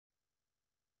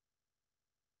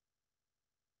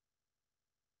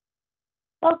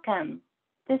Welcome.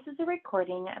 This is a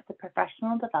recording of the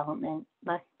Professional Development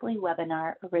monthly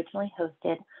webinar originally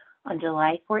hosted on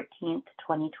July 14th,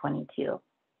 2022.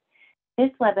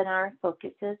 This webinar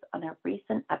focuses on a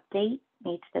recent update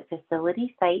made to the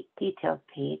facility site details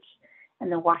page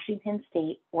and the Washington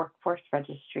State Workforce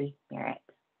Registry Merit.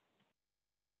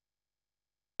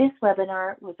 This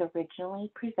webinar was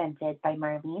originally presented by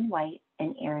Marlene White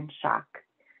and Aaron Schock,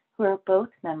 who are both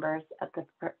members of the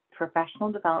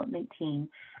professional development team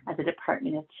at the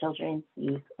Department of Children's,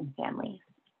 Youth, and Families.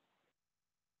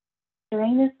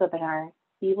 During this webinar,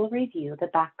 we will review the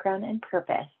background and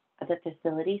purpose of the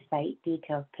facility site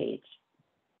details page.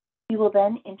 We will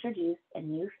then introduce a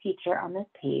new feature on this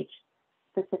page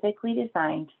specifically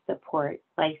designed to support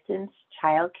licensed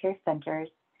child care centers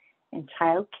and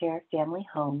child care family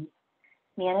homes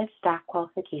manage staff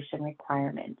qualification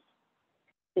requirements.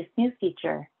 This new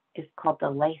feature is called the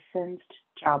Licensed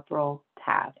Job Role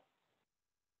tab.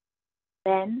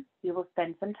 Then we will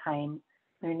spend some time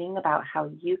learning about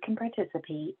how you can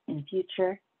participate in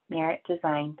future merit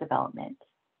design development.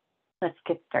 Let's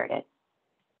get started.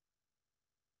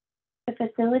 The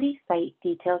facility site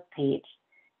details page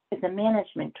is a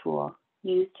management tool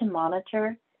used to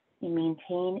monitor and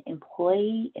maintain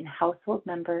employee and household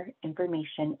member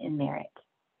information in Merit.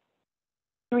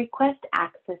 To request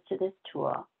access to this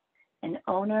tool, an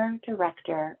owner,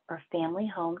 director, or family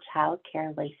home child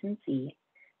care licensee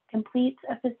completes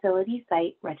a facility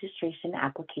site registration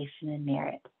application in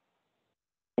Merit.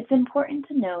 It's important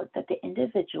to note that the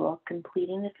individual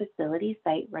completing the facility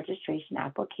site registration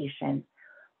application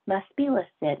must be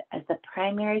listed as the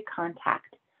primary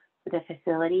contact for the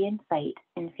facility and site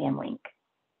in FamLink.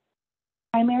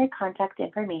 Primary contact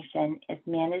information is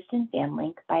managed in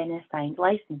FamLink by an assigned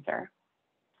licensor.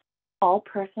 All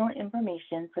personal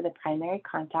information for the primary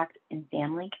contact in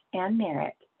FamLink and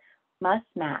Merit must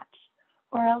match,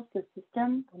 or else the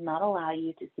system will not allow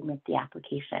you to submit the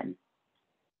application.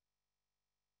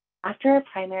 After a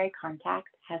primary contact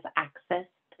has access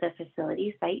to the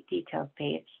facility site details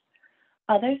page,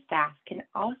 other staff can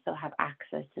also have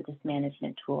access to this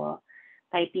management tool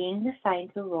by being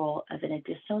assigned the role of an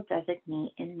additional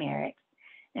designee in Merit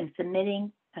and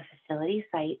submitting a facility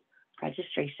site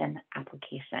registration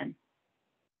application.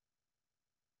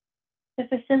 The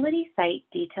facility site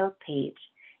details page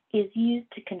is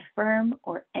used to confirm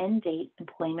or end date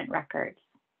employment records,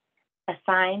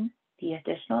 assign the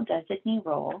additional designee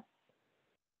role,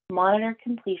 monitor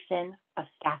completion of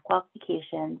staff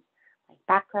qualifications like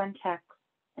background checks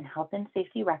and health and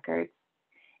safety records,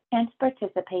 and to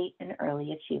participate in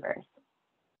early achievers.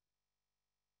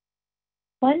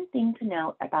 One thing to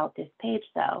note about this page,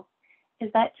 though,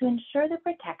 is that to ensure the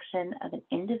protection of an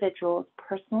individual's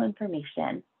personal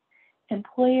information,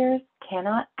 employers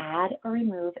cannot add or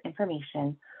remove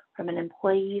information from an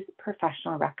employee's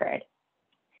professional record.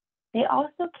 They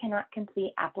also cannot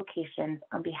complete applications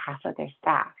on behalf of their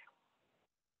staff.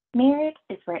 Merit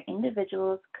is where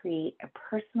individuals create a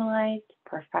personalized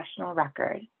professional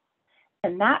record,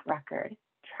 and that record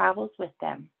travels with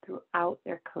them throughout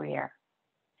their career.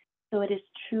 So it is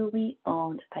truly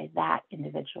owned by that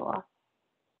individual.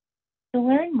 To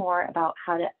learn more about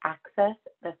how to access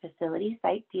the facility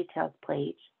site details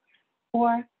page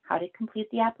or how to complete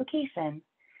the application,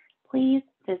 please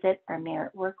visit our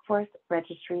Merit Workforce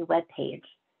Registry webpage,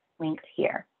 linked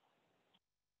here.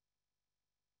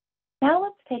 Now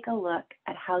let's take a look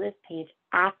at how this page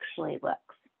actually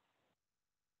looks.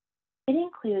 It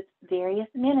includes various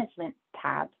management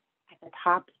tabs at the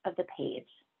top of the page.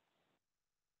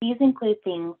 These include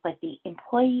things like the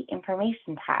Employee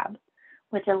Information tab,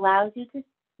 which allows you to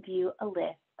view a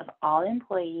list of all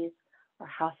employees or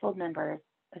household members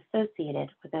associated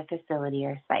with a facility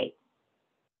or site.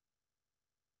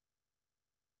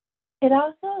 It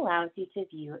also allows you to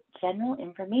view general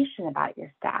information about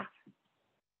your staff,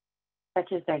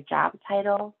 such as their job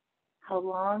title, how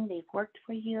long they've worked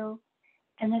for you,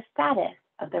 and the status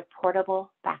of their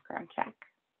portable background check.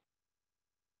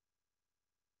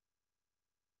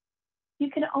 You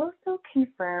can also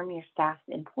confirm your staff's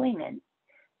employment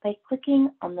by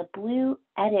clicking on the blue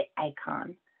Edit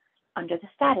icon under the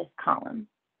Status column.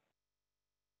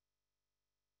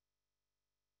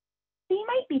 So you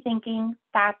might be thinking,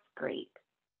 that's great,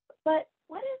 but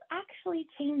what is actually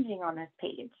changing on this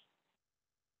page?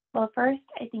 Well, first,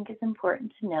 I think it's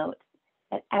important to note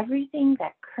that everything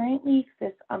that currently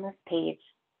exists on this page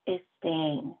is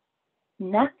staying.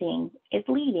 Nothing is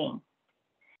leaving.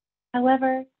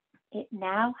 However, it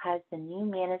now has the new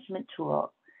management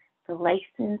tool, the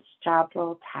Licensed Job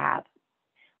Role tab,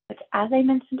 which, as I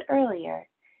mentioned earlier,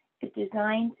 is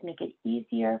designed to make it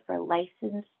easier for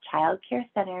licensed child care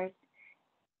centers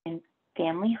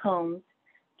family homes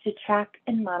to track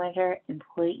and monitor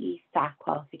employee staff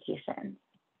qualifications.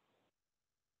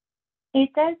 It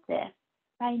does this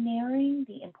by narrowing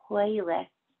the employee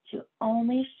list to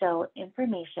only show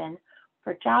information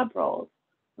for job roles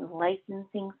with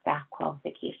licensing staff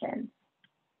qualifications.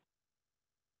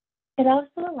 It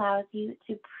also allows you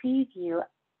to preview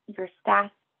your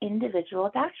staff's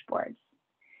individual dashboards.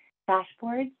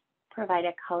 Dashboards provide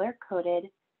a color-coded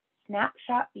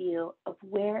snapshot view of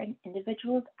where an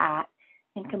individual is at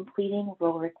in completing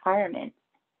role requirements.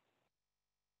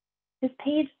 This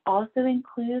page also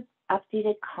includes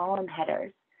updated column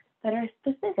headers that are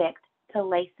specific to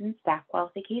licensed staff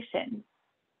qualifications.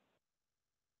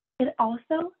 It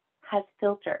also has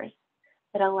filters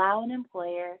that allow an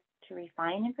employer to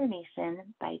refine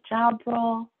information by job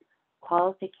role,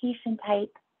 qualification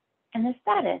type, and the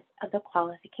status of the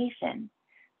qualification,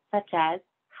 such as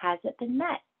has it been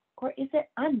met or is it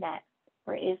unmet,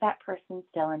 or is that person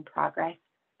still in progress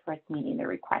towards meeting the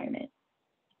requirement?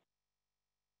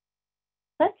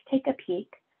 Let's take a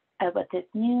peek at what this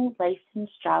new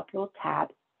Licensed Job Role tab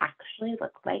actually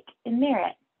looks like in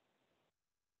Merit.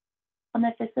 On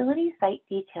the Facility Site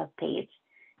Details page,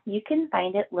 you can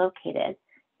find it located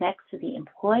next to the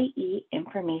Employee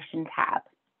Information tab.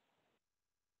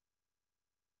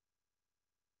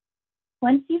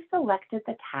 Once you've selected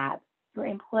the tab, your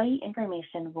employee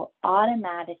information will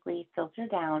automatically filter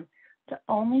down to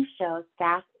only show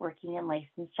staff working in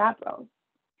licensed job roles.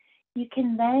 You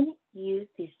can then use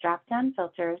these drop-down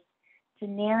filters to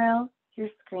narrow your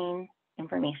screen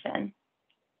information.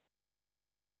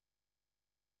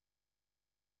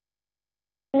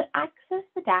 To access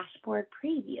the dashboard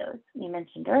previews we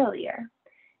mentioned earlier,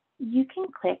 you can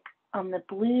click on the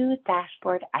blue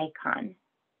dashboard icon.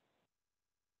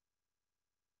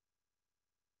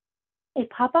 A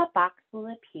pop-up box will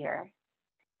appear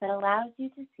that allows you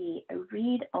to see a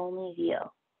read-only view.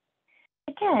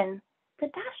 Again, the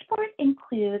dashboard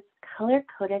includes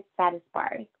color-coded status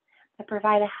bars that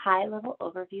provide a high-level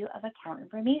overview of account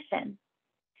information.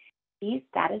 These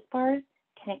status bars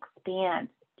can expand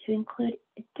to include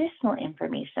additional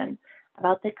information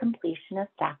about the completion of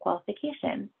staff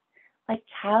qualifications, like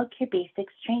Child Care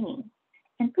Basics training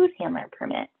and food handler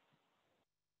permits.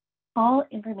 All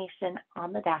information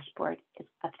on the dashboard is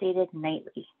updated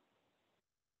nightly.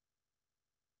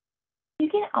 You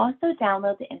can also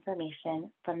download the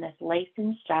information from this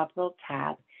Licensed Job Role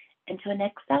tab into an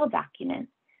Excel document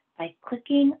by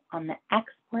clicking on the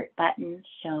Export button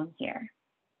shown here.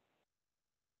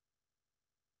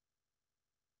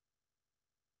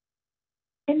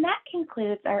 And that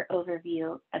concludes our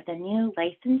overview of the new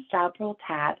Licensed Job Role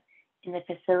tab in the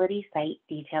Facility Site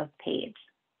Details page.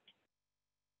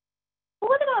 But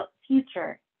what about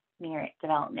future Merit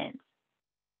developments?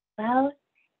 Well,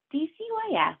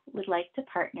 DCYF would like to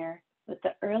partner with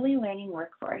the early learning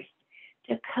workforce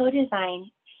to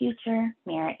co-design future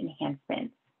Merit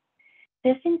enhancements.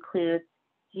 This includes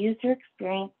user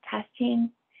experience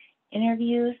testing,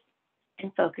 interviews,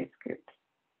 and focus groups.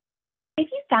 If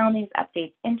you found these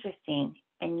updates interesting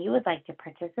and you would like to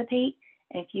participate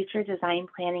in future design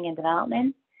planning and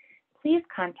development, please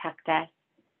contact us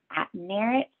at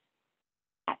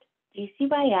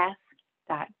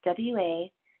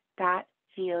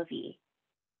merit@dcyf.wa.gov.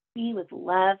 We would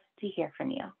love to hear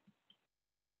from you.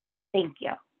 Thank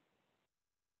you.